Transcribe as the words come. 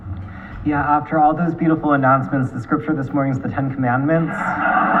Yeah, after all those beautiful announcements, the scripture this morning is the Ten Commandments,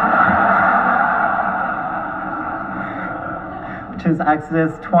 which is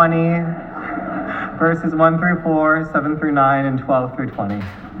Exodus 20, verses 1 through 4, 7 through 9, and 12 through 20.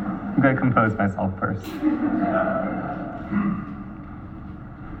 I'm going to compose myself first.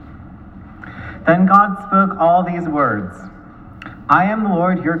 Then God spoke all these words. I am the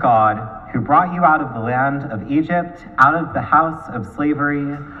Lord your God, who brought you out of the land of Egypt, out of the house of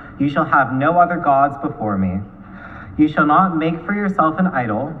slavery. You shall have no other gods before me. You shall not make for yourself an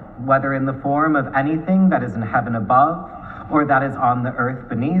idol, whether in the form of anything that is in heaven above, or that is on the earth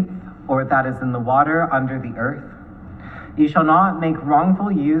beneath, or that is in the water under the earth. You shall not make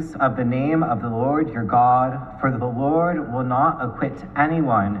wrongful use of the name of the Lord your God, for the Lord will not acquit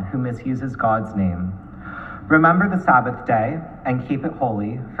anyone who misuses God's name. Remember the Sabbath day and keep it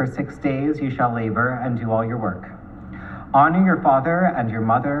holy. For 6 days you shall labor and do all your work. Honor your father and your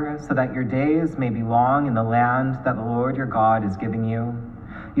mother, so that your days may be long in the land that the Lord your God is giving you.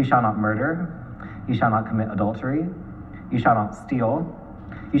 You shall not murder. You shall not commit adultery. You shall not steal.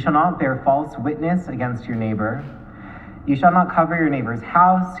 You shall not bear false witness against your neighbor. You shall not covet your neighbor's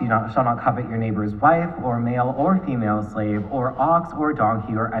house. You shall not covet your neighbor's wife, or male or female slave, or ox or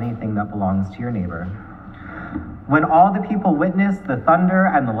donkey, or anything that belongs to your neighbor. When all the people witnessed the thunder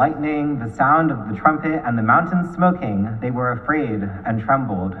and the lightning, the sound of the trumpet and the mountain smoking, they were afraid and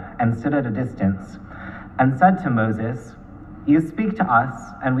trembled and stood at a distance and said to Moses, You speak to us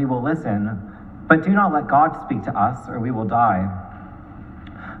and we will listen, but do not let God speak to us or we will die.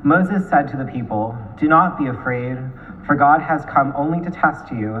 Moses said to the people, Do not be afraid, for God has come only to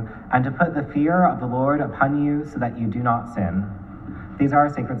test you and to put the fear of the Lord upon you so that you do not sin. These are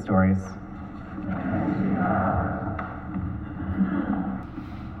our sacred stories.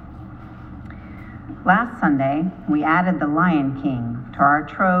 Last Sunday, we added The Lion King to our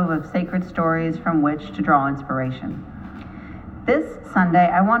trove of sacred stories from which to draw inspiration. This Sunday,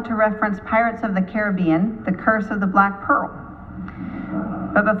 I want to reference Pirates of the Caribbean, The Curse of the Black Pearl.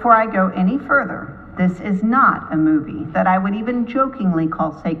 But before I go any further, this is not a movie that I would even jokingly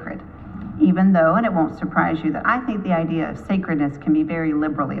call sacred, even though, and it won't surprise you, that I think the idea of sacredness can be very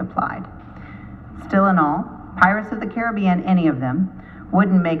liberally applied. Still in all, Pirates of the Caribbean, any of them,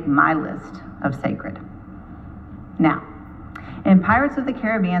 wouldn't make my list of sacred. Now, in Pirates of the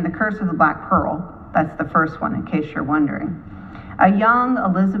Caribbean, The Curse of the Black Pearl, that's the first one in case you're wondering, a young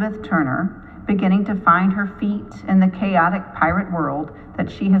Elizabeth Turner, beginning to find her feet in the chaotic pirate world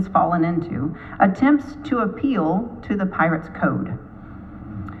that she has fallen into, attempts to appeal to the pirate's code.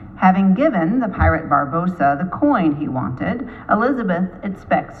 Having given the pirate Barbossa the coin he wanted, Elizabeth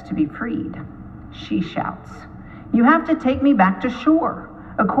expects to be freed. She shouts, You have to take me back to shore,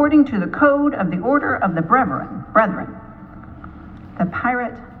 according to the code of the Order of the Brethren. The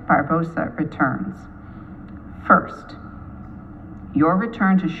pirate Barbossa returns. First, your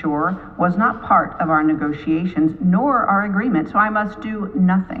return to shore was not part of our negotiations nor our agreement, so I must do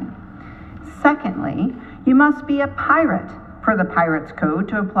nothing. Secondly, you must be a pirate for the pirate's code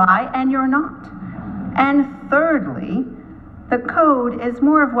to apply, and you're not. And thirdly, the code is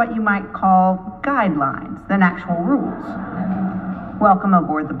more of what you might call guidelines than actual rules. Welcome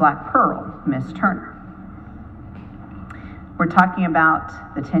aboard the Black Pearl, Miss Turner. We're talking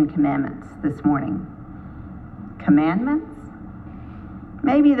about the Ten Commandments this morning. Commandments?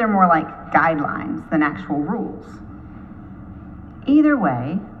 Maybe they're more like guidelines than actual rules. Either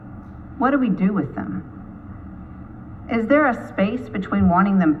way, what do we do with them? Is there a space between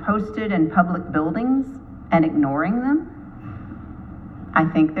wanting them posted in public buildings and ignoring them? I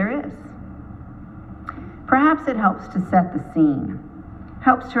think there is. Perhaps it helps to set the scene,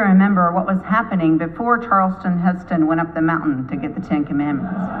 helps to remember what was happening before Charleston Heston went up the mountain to get the Ten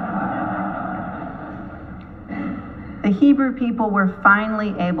Commandments. The Hebrew people were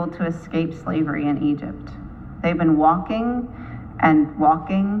finally able to escape slavery in Egypt. They've been walking and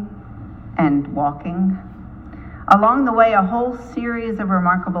walking and walking. Along the way, a whole series of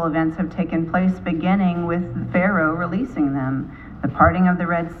remarkable events have taken place, beginning with Pharaoh releasing them, the parting of the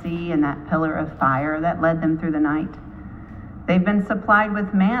Red Sea and that pillar of fire that led them through the night. They've been supplied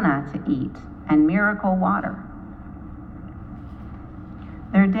with manna to eat and miracle water.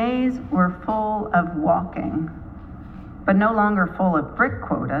 Their days were full of walking, but no longer full of brick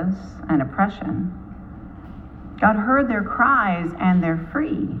quotas and oppression. God heard their cries and they're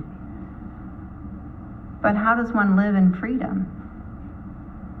free. But how does one live in freedom?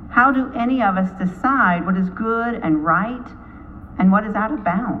 How do any of us decide what is good and right and what is out of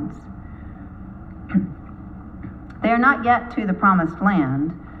bounds? They are not yet to the promised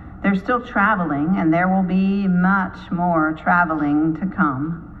land. They're still traveling, and there will be much more traveling to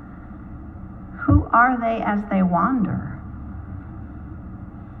come. Who are they as they wander?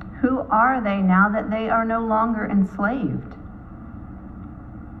 Who are they now that they are no longer enslaved?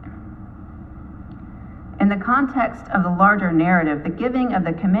 In the context of the larger narrative, the giving of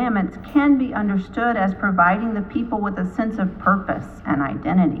the commandments can be understood as providing the people with a sense of purpose and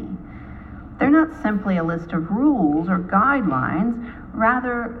identity. They're not simply a list of rules or guidelines,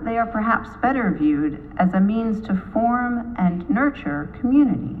 rather they are perhaps better viewed as a means to form and nurture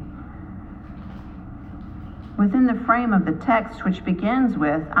community. Within the frame of the text, which begins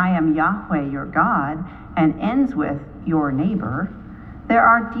with, "I am Yahweh your God," and ends with, "your neighbor," there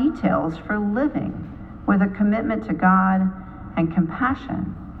are details for living with a commitment to God and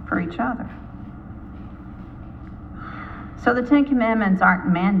compassion for each other. So the Ten Commandments aren't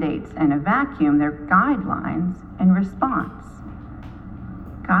mandates in a vacuum, they're guidelines in response.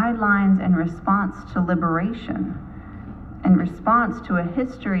 Guidelines in response to liberation, in response to a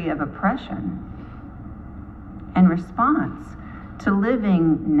history of oppression, in response to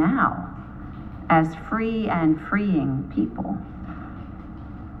living now as free and freeing people.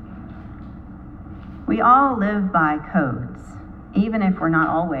 We all live by codes, even if we're not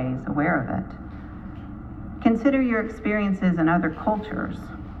always aware of it. Consider your experiences in other cultures.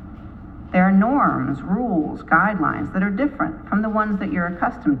 There are norms, rules, guidelines that are different from the ones that you're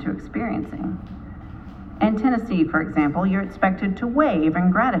accustomed to experiencing. In Tennessee, for example, you're expected to wave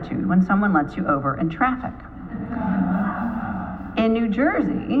in gratitude when someone lets you over in traffic. In New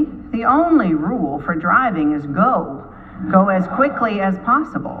Jersey, the only rule for driving is go. Go as quickly as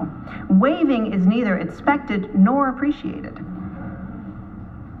possible. Waving is neither expected nor appreciated.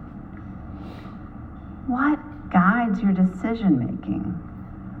 What guides your decision making?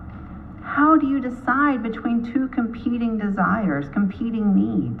 How do you decide between two competing desires, competing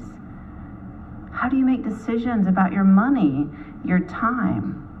needs? How do you make decisions about your money, your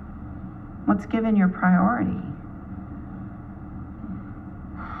time? What's given your priority?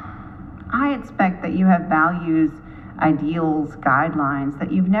 I expect that you have values, ideals, guidelines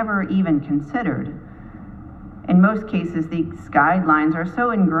that you've never even considered. In most cases, these guidelines are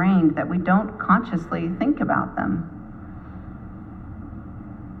so ingrained that we don't consciously think about them.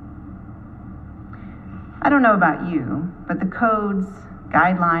 I don't know about you, but the codes,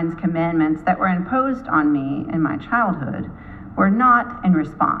 guidelines, commandments that were imposed on me in my childhood were not in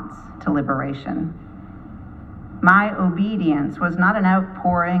response to liberation. My obedience was not an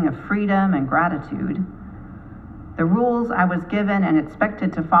outpouring of freedom and gratitude. The rules I was given and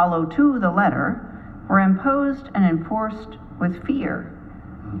expected to follow to the letter were imposed and enforced with fear,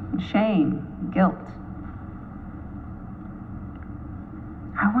 shame, guilt.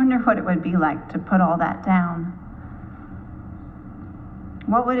 I wonder what it would be like to put all that down.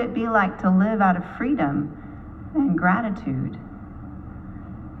 What would it be like to live out of freedom and gratitude?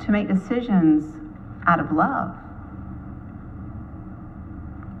 To make decisions out of love?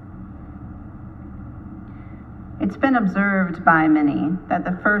 It's been observed by many that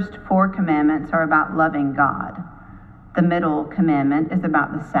the first 4 commandments are about loving God. The middle commandment is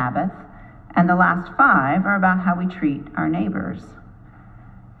about the Sabbath, and the last 5 are about how we treat our neighbors.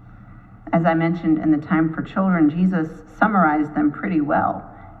 As I mentioned in the Time for Children, Jesus summarized them pretty well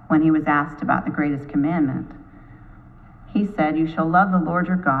when he was asked about the greatest commandment. He said, "You shall love the Lord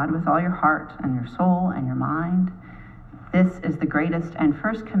your God with all your heart and your soul and your mind. This is the greatest and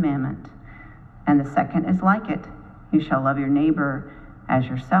first commandment. And the second is like it. You shall love your neighbor as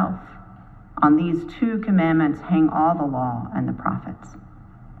yourself. On these 2 commandments hang all the law and the prophets."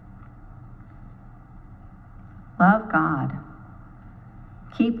 Love God.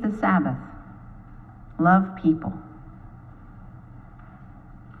 Keep the Sabbath. Love people.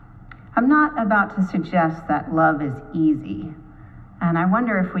 I'm not about to suggest that love is easy, and I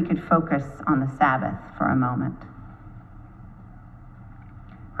wonder if we could focus on the Sabbath for a moment.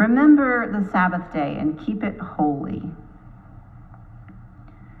 Remember the Sabbath day and keep it holy.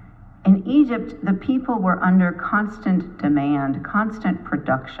 In Egypt, the people were under constant demand, constant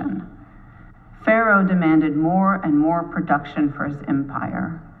production. Pharaoh demanded more and more production for his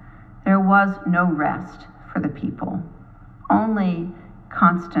empire. There was no rest for the people, only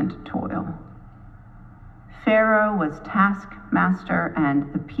constant toil. Pharaoh was taskmaster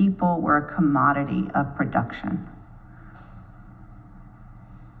and the people were a commodity of production.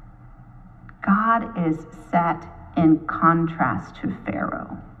 God is set in contrast to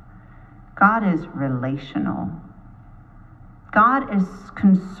Pharaoh. God is relational. God is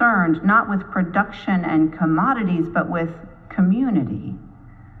concerned not with production and commodities, but with community.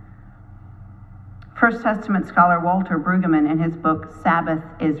 First Testament scholar Walter Brueggemann, in his book Sabbath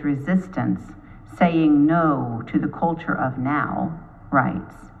is Resistance, Saying No to the Culture of Now,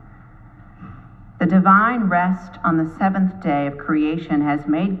 writes, The divine rest on the seventh day of creation has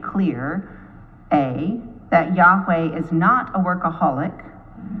made clear, A, that Yahweh is not a workaholic,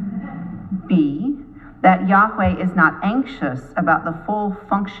 B, that Yahweh is not anxious about the full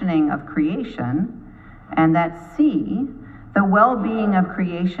functioning of creation, and that C, the well-being of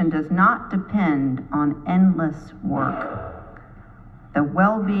creation does not depend on endless work. The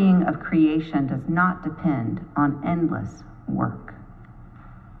well-being of creation does not depend on endless work.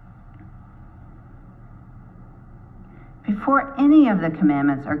 Before any of the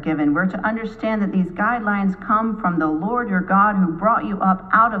commandments are given, we're to understand that these guidelines come from the Lord your God who brought you up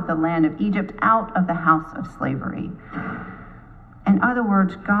out of the land of Egypt, out of the house of slavery. In other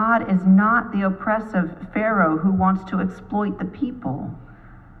words, God is not the oppressive Pharaoh who wants to exploit the people.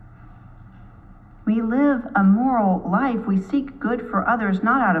 We live a moral life. We seek good for others,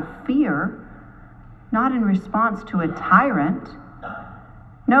 not out of fear, not in response to a tyrant.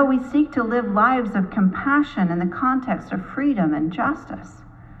 No, we seek to live lives of compassion in the context of freedom and justice.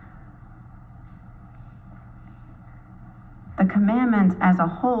 The commandments as a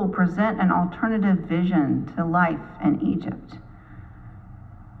whole present an alternative vision to life in Egypt.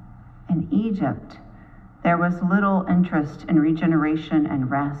 In Egypt, there was little interest in regeneration and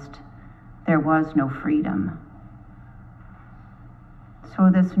rest. There was no freedom. So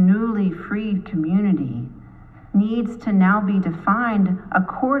this newly freed community needs to now be defined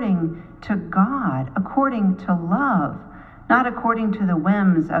according to God, according to love, not according to the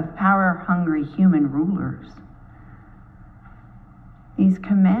whims of power-hungry human rulers. These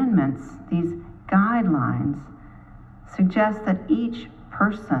commandments, these guidelines, suggest that each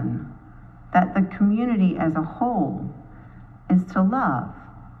person, that the community as a whole, is to love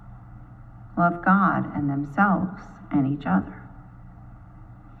God and themselves and each other.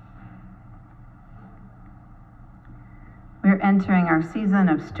 We're entering our season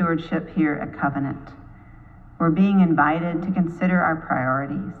of stewardship here at Covenant. We're being invited to consider our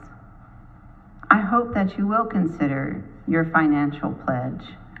priorities. I hope that you will consider your financial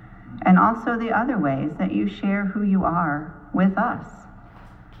pledge and also the other ways that you share who you are with us.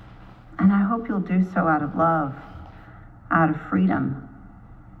 And I hope you'll do so out of love, out of freedom.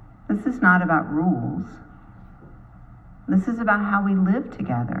 This is not about rules. This is about how we live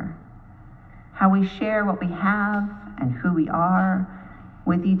together, how we share what we have and who we are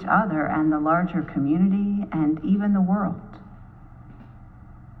with each other and the larger community and even the world.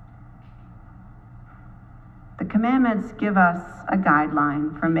 The commandments give us a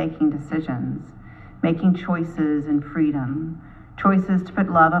guideline for making decisions, making choices in freedom, choices to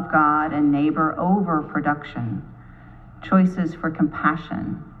put love of God and neighbor over production, choices for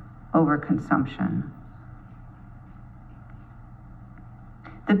compassion over consumption.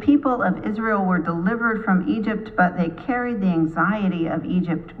 The people of Israel were delivered from Egypt, but they carried the anxiety of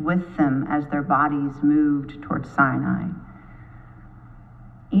Egypt with them as their bodies moved toward Sinai.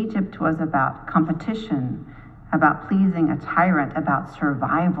 Egypt was about competition, about pleasing a tyrant, about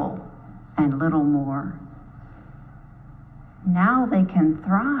survival, and little more. Now they can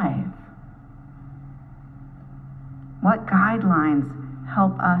thrive. What guidelines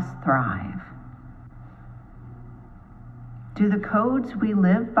help us thrive? Do the codes we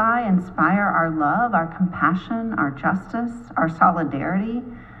live by inspire our love, our compassion, our justice, our solidarity,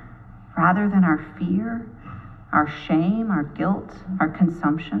 rather than our fear, our shame, our guilt, our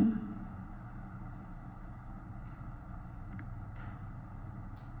consumption?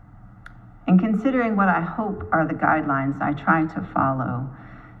 In considering what I hope are the guidelines I try to follow,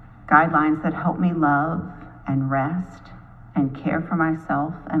 guidelines that help me love and rest and care for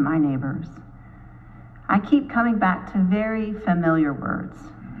myself and my neighbors, I keep coming back to very familiar words.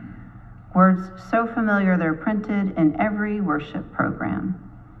 Words so familiar they're printed in every worship program.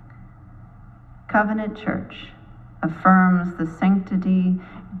 Covenant Church affirms the sanctity,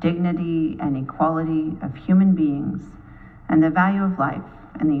 dignity, and equality of human beings and the value of life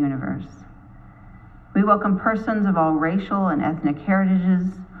in the universe. We welcome persons of all racial and ethnic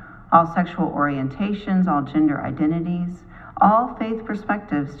heritages, all sexual orientations, all gender identities, all faith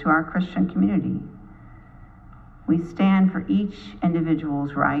perspectives to our Christian community. We stand for each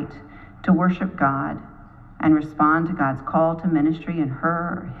individual's right to worship God and respond to God's call to ministry in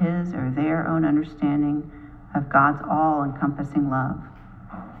her, his, or their own understanding of God's all-encompassing love.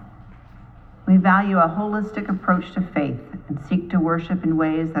 We value a holistic approach to faith and seek to worship in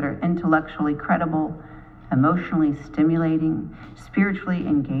ways that are intellectually credible, emotionally stimulating, spiritually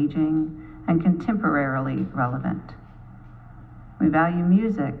engaging, and contemporarily relevant. We value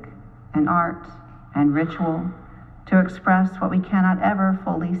music and art and ritual to express what we cannot ever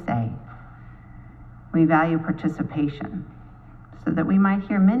fully say. We value participation, so that we might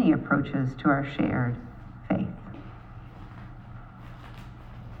hear many approaches to our shared faith.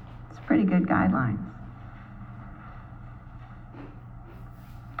 It's pretty good guidelines.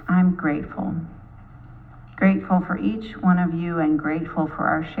 I'm grateful. Grateful for each one of you and grateful for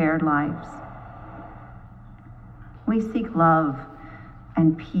our shared lives. We seek love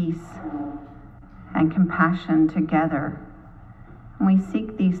and peace and compassion together. And we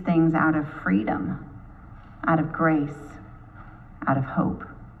seek these things out of freedom, out of grace, out of hope.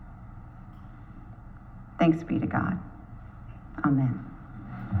 Thanks be to God. Amen.